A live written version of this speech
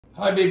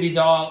Hi, baby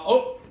doll.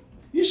 Oh,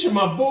 you're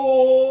my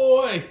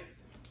boy.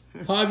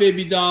 Hi,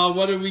 baby doll.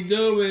 What are we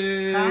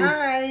doing?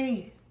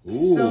 Hi.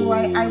 Ooh. So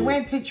I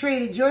went to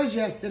Trader Joe's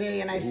yesterday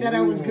and I said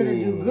I was going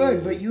to do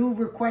good, but you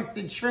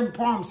requested shrimp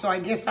parm, so I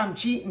guess I'm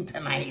cheating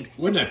tonight.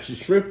 We're not.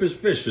 Shrimp is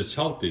fish. It's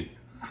healthy.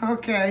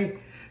 Okay.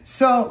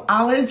 So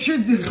I'll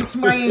introduce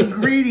my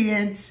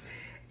ingredients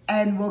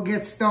and we'll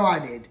get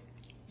started.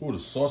 Oh, the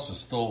sauce is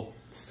still...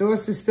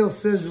 Sauce is still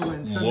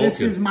sizzling. So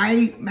this is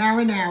my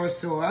marinara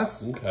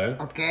sauce. Okay.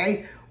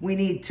 Okay. We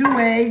need 2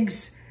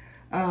 eggs,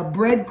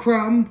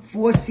 breadcrumb,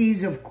 4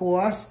 C's of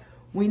course.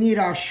 We need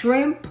our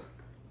shrimp,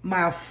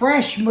 my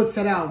fresh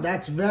mozzarella.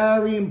 That's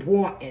very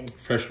important.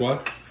 Fresh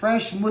what?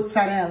 Fresh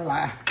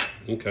mozzarella.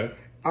 Okay.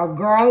 Our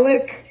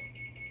garlic,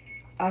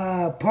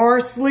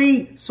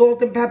 parsley,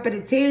 salt and pepper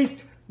to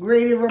taste,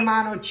 grated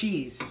Romano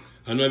cheese.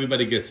 I know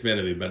everybody gets mad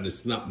at me, but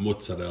it's not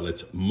mozzarella,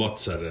 it's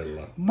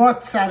mozzarella.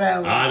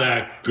 Mozzarella. Ah,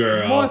 that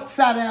girl.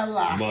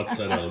 Mozzarella.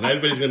 Mozzarella. And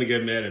everybody's going to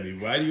get mad at me.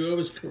 Why do you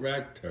always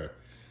correct her?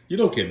 You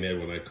don't get mad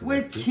when I correct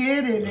We're you.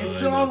 kidding.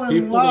 It's all in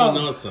People love.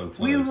 don't know sometimes.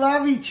 We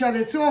love each other.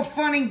 It's all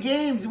fun and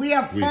games. We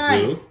have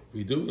fun.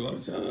 We do. We love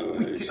each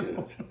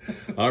other.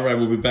 All right,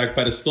 we'll be back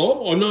by the stove.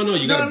 Oh, no,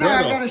 you got to bread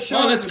I off. gotta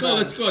show let's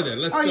go then.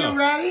 Let's go. Are you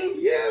ready?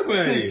 Yeah,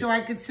 man. Okay, so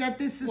I could set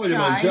this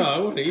aside. I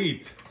want to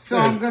eat. So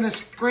I'm going to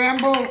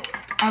scramble,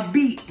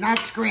 beat, not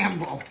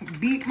scramble.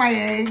 Beat my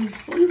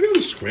eggs. Well, you're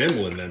really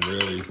scrambling them,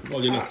 really.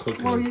 Well, you're not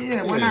cooking Well, them.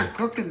 yeah, we're not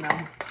cooking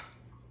them.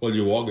 Well,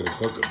 you are going to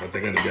cook them, but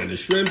they're going to be on the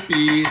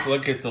shrimpies.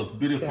 Look at those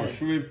beautiful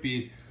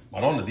shrimpies.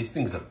 Madonna, these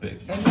things are big.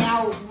 And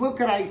now, look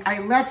at, I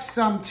left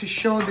some to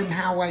show them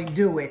how I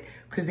do it,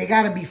 because they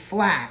got to be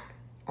flat,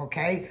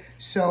 okay?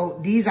 So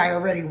these I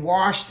already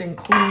washed and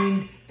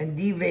cleaned and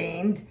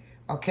deveined,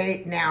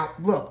 okay? Now,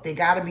 look, they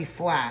got to be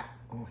flat.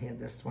 Oh, here,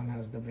 this one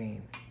has the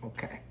vein.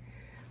 Okay.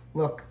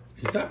 Look.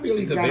 Is that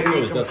really the vein, or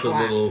is that the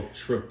little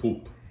shrimp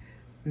poop?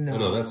 No. Oh,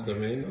 no, that's the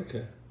vein?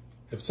 Okay.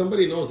 If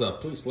somebody knows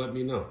that, please let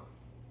me know.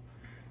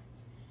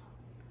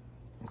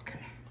 Okay.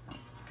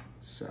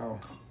 So.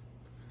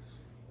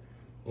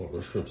 Oh,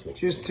 those shrimps look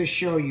just to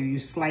show you, you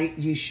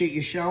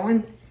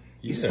showing?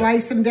 You Yeah.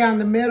 slice them down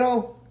the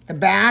middle, the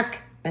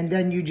back, and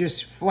then you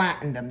just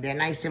flatten them. They're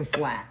nice and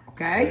flat,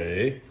 okay?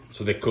 Okay.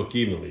 So they cook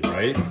evenly,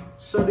 right?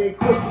 So they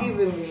cook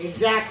evenly,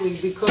 exactly,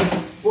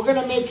 because we're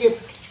gonna make it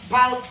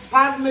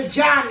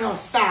parmigiana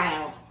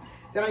style.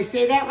 Did I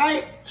say that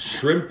right?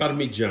 Shrimp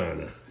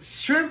Parmigiana.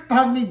 Shrimp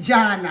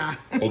Parmigiana.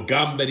 Or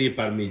gamberi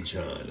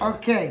Parmigiana.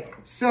 Okay,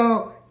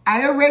 so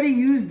I already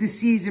used the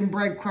seasoned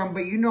breadcrumb,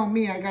 but you know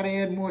me, I gotta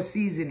add more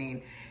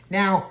seasoning.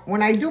 Now,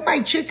 when I do my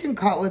chicken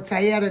cutlets,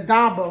 I add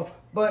adobo,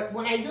 but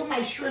when I do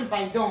my shrimp,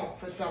 I don't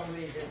for some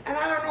reason. And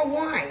I don't know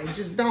why, I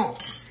just don't.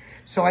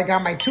 So I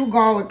got my 2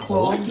 garlic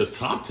cloves. I like the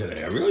top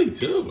today, I really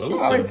do. It looks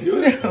Oh, it's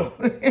beautiful.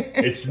 new.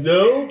 It's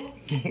new?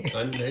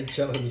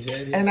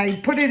 And I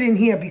put it in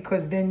here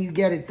because then you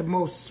get it the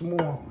most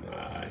small.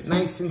 Nice.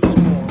 Nice and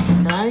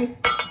small, okay?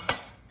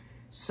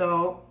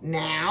 So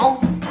now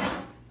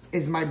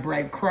is my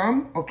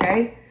breadcrumb,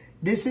 okay?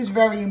 This is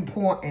very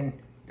important.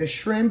 The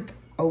shrimp,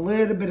 a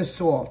little bit of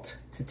salt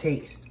to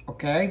taste,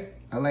 okay?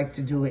 I like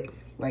to do it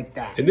like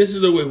that. And this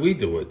is the way we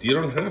do it. You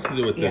don't have to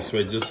do it this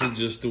way. This is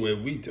just the way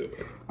we do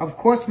it. Of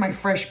course, my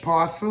fresh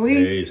parsley.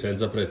 Hey,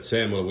 senza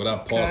prezzemolo.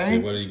 Without parsley,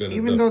 what are you going to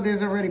do? Even though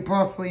there's already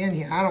parsley in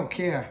here, I don't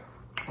care.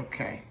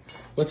 Okay.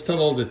 Let's tell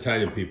all the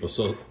Italian people.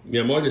 So,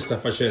 mia moglie sta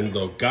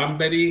facendo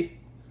gamberi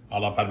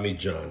alla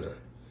parmigiana.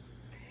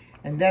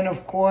 And then,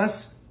 of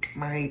course,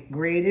 my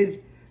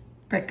grated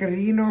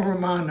pecorino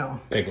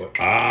romano.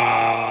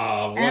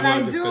 Ah,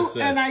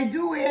 100%. And I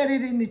do add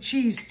it in the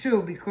cheese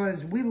too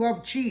because we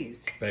love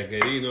cheese.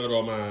 Pecorino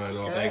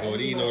romano,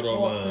 pecorino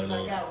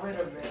romano. I got rid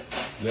of it.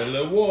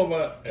 Nelle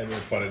uova e nel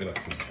pane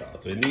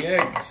grattugiato. In the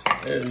eggs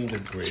and the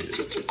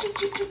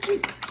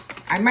grated.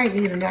 I might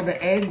need another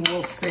egg.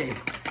 We'll see.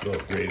 No,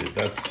 grated.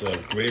 That's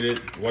grated.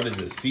 What is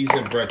it?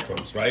 Seasoned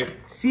breadcrumbs, right?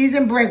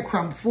 Seasoned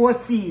breadcrumb. 4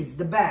 C's.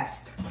 The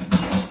best.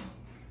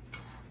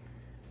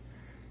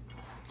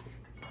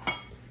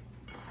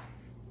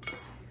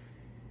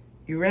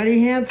 You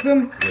ready,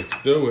 handsome?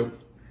 Let's do it.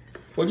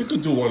 Well, you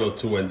could do 1 or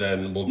 2 and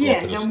then we'll go to the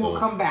stove. Yeah, then we'll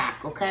come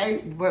back,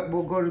 okay? But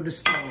we'll go to the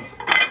stove.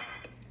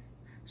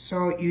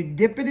 So you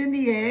dip it in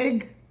the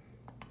egg.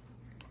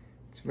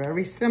 It's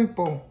very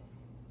simple.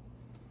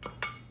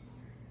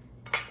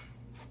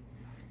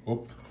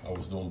 Oop, I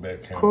was doing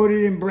bad camera. Coat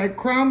it in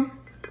breadcrumb.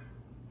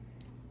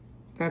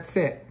 That's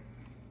it.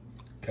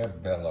 Che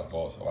bella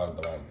cosa,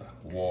 guarda,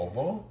 guarda.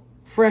 Uovo.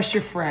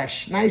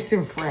 Fresh. Nice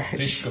and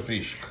fresh.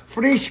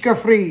 Frisca.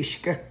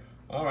 Frisca.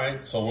 All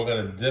right, so we're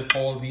going to dip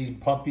all these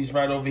puppies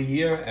right over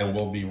here, and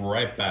we'll be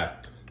right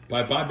back.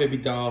 Bye-bye, baby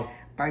doll.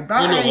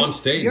 Bye-bye. No, I'm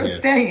staying You're here.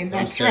 staying,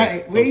 that's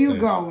right. Where you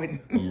going?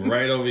 I'm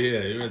right over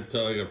here. You're going to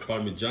tell your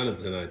Parmigiana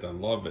tonight. I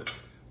love it.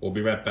 We'll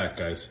be right back,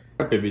 guys.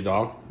 Baby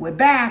doll. We're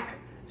back.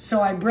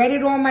 So I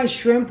breaded all my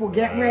shrimp. We're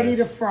getting ready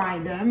to fry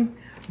them.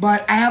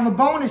 But I have a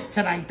bonus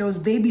tonight. Those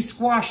baby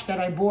squash that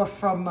I bought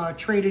from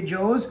Trader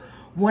Joe's.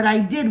 What I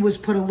did was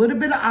put a little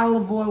bit of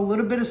olive oil, a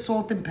little bit of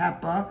salt and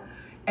pepper,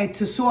 and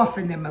to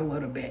soften them a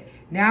little bit.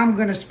 Now I'm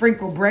gonna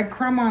sprinkle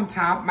breadcrumb on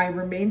top, my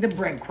remainder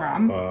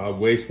breadcrumb.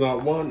 Waste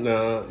not, want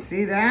not.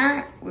 See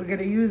that? We're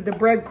gonna use the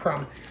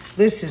breadcrumb.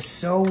 This is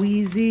so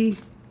easy.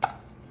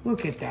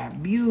 Look at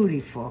that,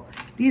 beautiful.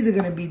 These are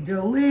gonna be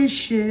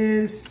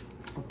delicious,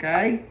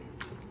 okay?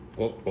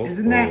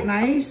 Isn't that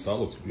nice? That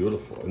looks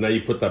beautiful. And now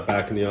you put that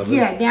back in the oven?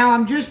 Yeah, now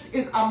I'm just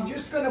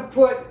gonna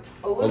put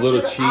a little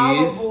bit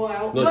cheese? of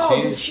olive oil. No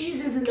cheese? The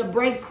cheese is in the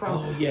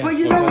breadcrumb. Oh, yeah, but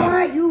you know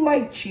what? You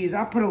like cheese.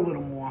 I'll put a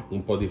little more.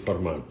 Un po' di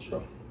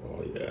formaggio.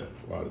 Oh yeah,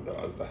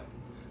 guarda.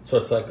 So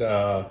it's like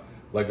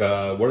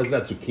what is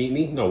that,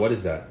 zucchini? No, what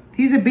is that?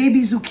 These are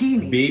baby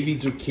zucchinis. Baby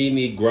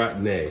zucchini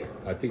gratin.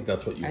 I think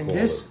that's what you call it. And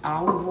this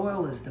olive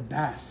oil is the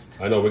best.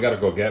 I know, we gotta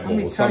go get more.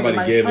 Let me tell you,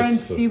 my friend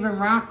Stephen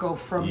Rocco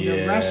from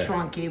the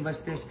restaurant gave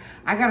us this.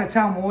 I gotta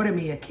tell him, order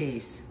me a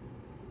case.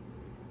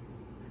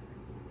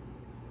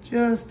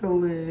 Just a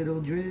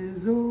little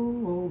drizzle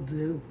will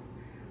do.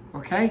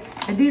 Okay?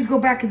 And these go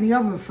back in the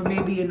oven for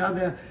maybe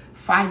another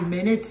 5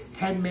 minutes,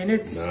 10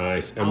 minutes.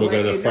 Nice. And we're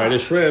gonna fry the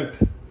shrimp.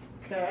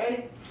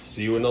 Okay.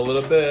 See you in a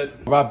little bit.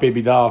 How about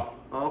baby doll?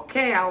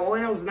 Okay, our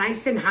oil's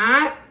nice and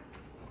hot.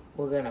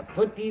 We're gonna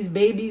put these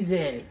babies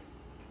in.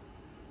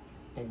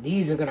 And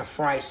these are gonna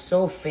fry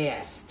so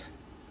fast.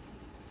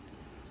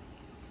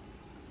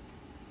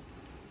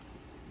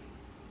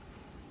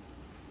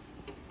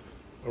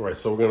 All right,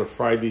 so we're gonna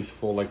fry these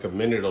for like a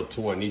minute or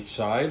two on each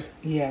side.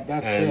 Yeah,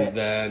 that's it. And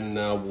then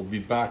we'll be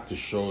back to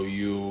show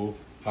you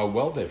how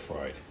well they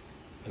fried.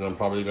 And I'm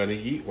probably gonna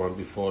eat one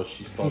before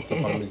she starts the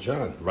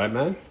parmigiana. Right,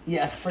 man?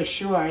 Yeah, for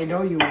sure. I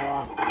know you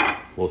are.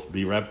 We'll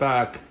be right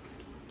back.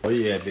 Oh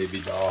yeah,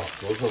 baby doll.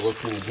 Those are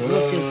looking good.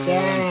 Look at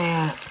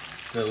that.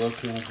 They're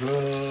looking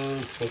good.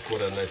 Look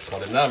what a nice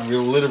color. And that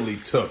literally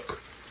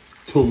took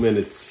 2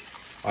 minutes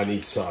on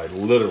each side.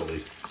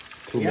 Literally.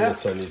 2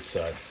 minutes on each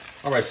side.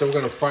 All right, so we're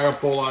going to fry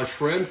up all our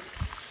shrimp.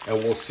 And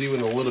we'll see you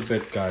in a little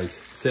bit, guys.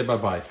 Say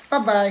bye-bye.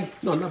 Bye-bye.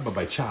 No, not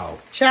bye-bye. Ciao.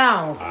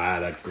 Ciao. Ah,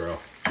 that girl.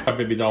 All right,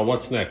 baby doll,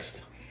 what's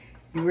next?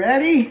 You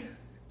ready?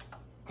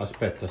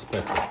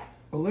 Aspetta.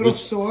 A little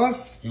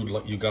sauce.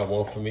 You got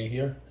one for me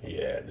here?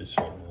 Yeah, this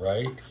one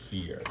right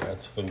here.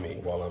 That's for me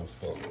while I'm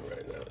filming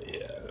right now.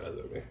 Yeah, that's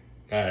okay.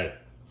 All right.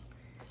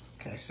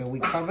 Okay, so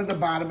we cover the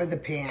bottom of the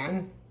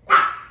pan.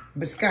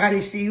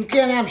 Biscotti, see, you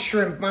can't have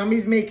shrimp.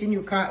 Mommy's making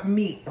you cut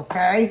meat,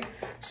 okay?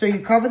 So you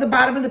cover the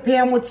bottom of the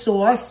pan with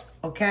sauce,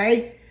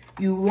 okay?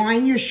 You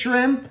line your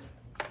shrimp.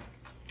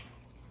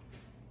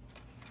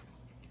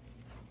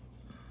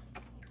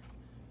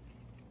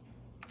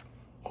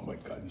 Oh my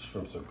God, these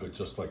shrimps are good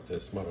just like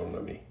this.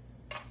 Madonna mia.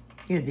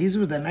 Yeah, these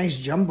were the nice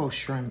jumbo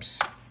shrimps.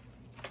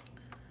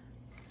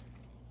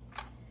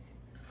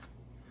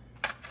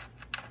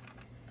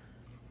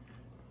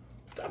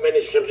 How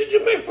many shrimps did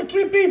you make for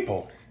 3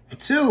 people?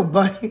 2,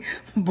 buddy.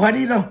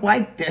 Buddy don't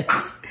like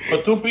this.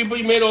 For 2 people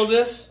you made all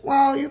this?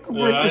 Well, you could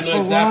bring it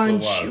for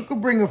lunch. You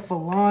could bring it for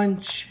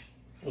lunch.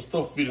 We're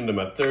still feeding them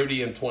at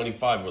 30 and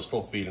 25. We're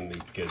still feeding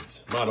these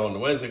kids. Madonna,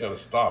 when's it going to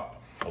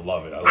stop? I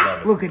love it. I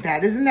love it. Look at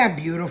that. Isn't that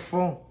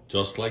beautiful?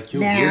 Just like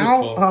you.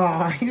 Now, beautiful.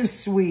 oh, you're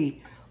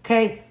sweet.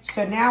 Okay,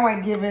 so now I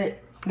give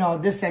it, no,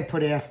 this I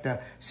put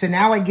after. So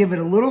now I give it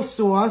a little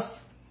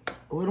sauce,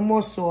 a little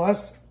more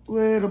sauce, a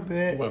little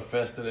bit. You went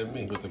faster than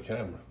me with the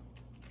camera.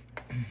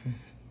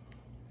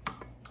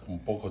 Un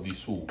poco di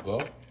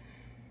sugo.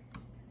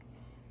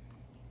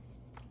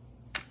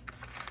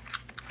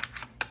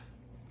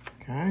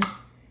 Okay.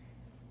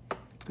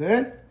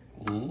 Good?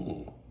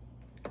 Ooh.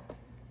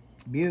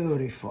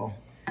 Beautiful.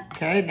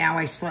 Okay, now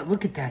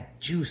look at that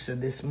juice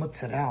of this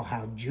mozzarella,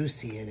 how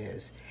juicy it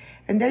is.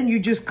 And then you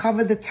just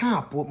cover the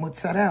top with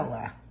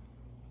mozzarella.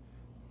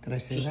 Did I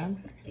say that?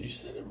 You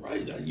said it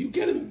right. You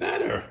getting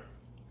better.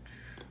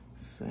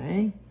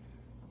 See?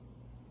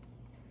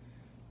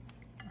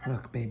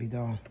 Look, baby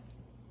doll.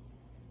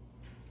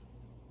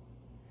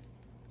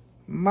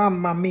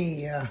 Mamma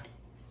mia.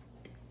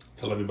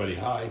 Tell everybody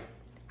hi.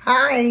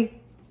 Hi.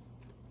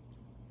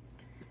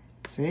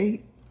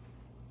 See?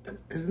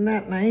 Isn't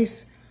that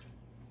nice?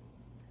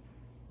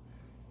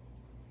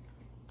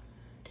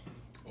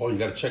 Oh, you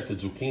got to check the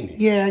zucchini.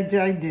 Yeah,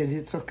 I did.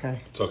 It's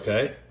okay. It's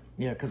okay?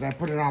 Yeah, because I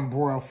put it on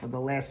broil for the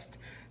last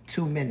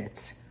 2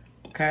 minutes.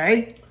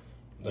 Okay?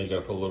 Now you got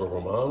to put a little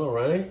Romano,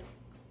 right?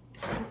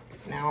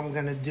 Now I'm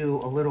going to do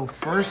a little,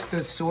 first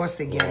the sauce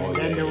again, and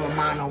then the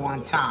Romano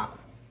on top.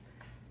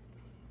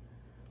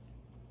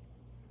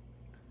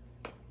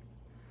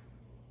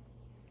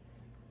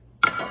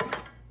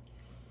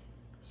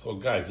 So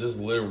guys, this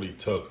literally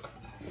took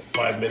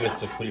 5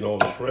 minutes to clean all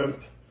the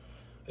shrimp.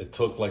 It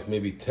took like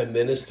maybe 10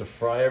 minutes to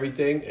fry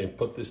everything and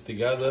put this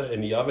together in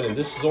the oven. And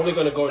this is only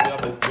going to go in the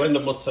oven when the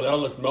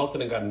mozzarella is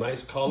melted and got a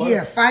nice color.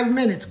 Yeah, 5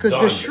 minutes, because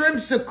the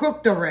shrimps are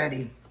cooked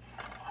already.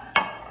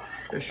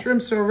 The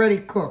shrimps are already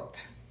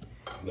cooked.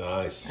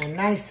 Nice. And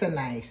nice and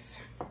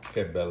nice.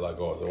 Che bella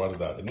cosa,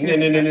 guarda.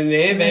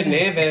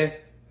 Neve.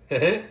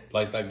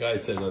 Like that guy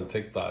said on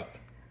TikTok.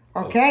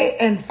 Okay,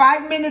 and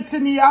 5 minutes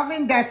in the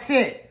oven, that's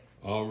it.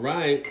 All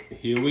right,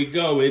 here we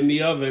go in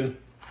the oven.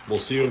 We'll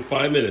see you in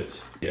 5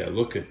 minutes. Yeah,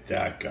 look at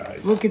that,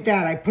 guys. Look at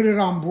that. I put it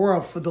on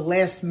broil for the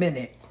last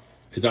minute.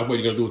 Is that what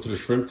you're going to do to the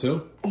shrimp,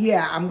 too?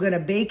 Yeah, I'm going to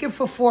bake it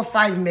for 4 or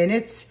 5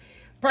 minutes.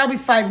 Probably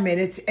 5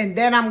 minutes. And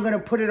then I'm going to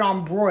put it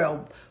on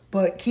broil.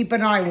 But keep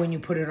an eye when you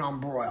put it on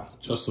broil.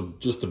 Just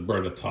to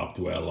burn the top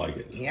the way I like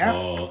it. Yeah.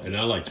 Oh, and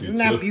I like you, Isn't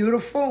too. that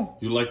beautiful?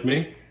 You like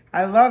me?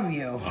 I love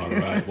you. All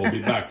right. We'll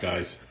be back,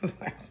 guys.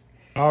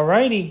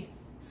 Alrighty.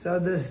 So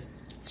the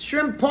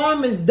shrimp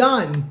parm is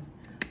done.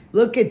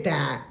 Look at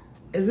that.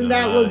 Doesn't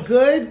that look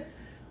good?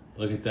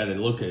 Look at that.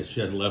 And look at,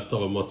 she had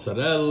leftover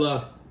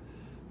mozzarella.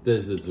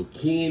 There's the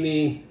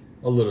zucchini.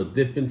 A little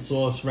dipping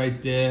sauce right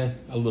there.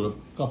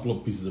 Couple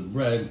of pieces of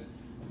bread.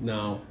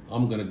 Now,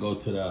 I'm going to go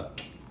to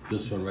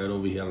this one right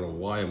over here. I don't know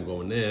why I'm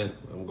going there.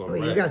 I'm going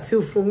right. You got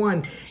 2 for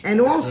 1. And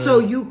also,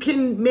 you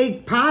can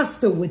make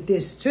pasta with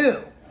this too.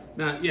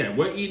 Now, yeah,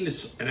 we're eating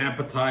this an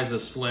appetizer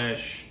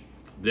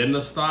 /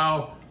 dinner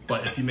style.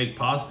 But if you make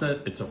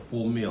pasta, it's a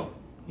full meal.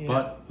 Yeah.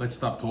 But let's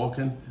stop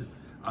talking.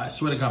 I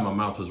swear to God, my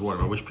mouth is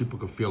watering. I wish people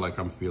could feel like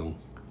I'm feeling.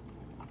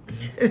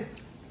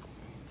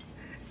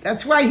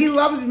 That's why he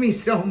loves me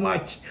so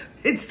much.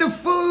 It's the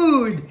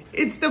food.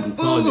 It's the food. I'm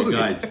telling you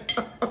guys,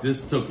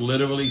 this took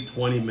literally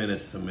 20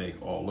 minutes to make.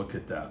 Oh, look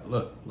at that.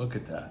 Look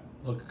at that.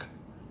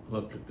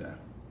 Look at that.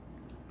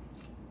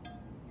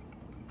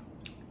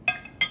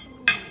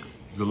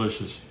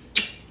 Delicious.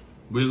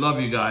 We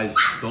love you guys.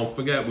 Don't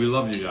forget, we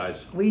love you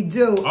guys. We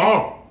do.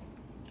 Oh,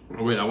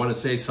 wait, I want to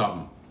say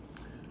something.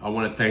 I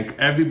want to thank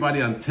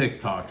everybody on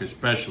TikTok,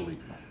 especially.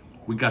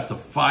 We got the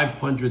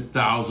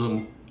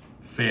 500,000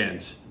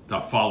 fans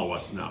that follow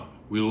us now.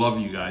 We love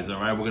you guys, all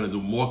right? We're going to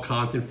do more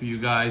content for you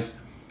guys.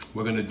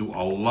 We're going to do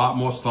a lot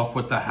more stuff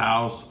with the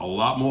house, a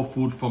lot more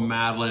food for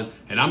Madeline,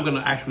 and I'm going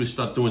to actually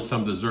start doing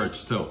some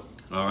desserts too.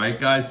 All right,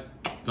 guys?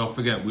 Don't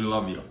forget, we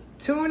love you.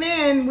 Tune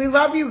in. We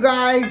love you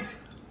guys.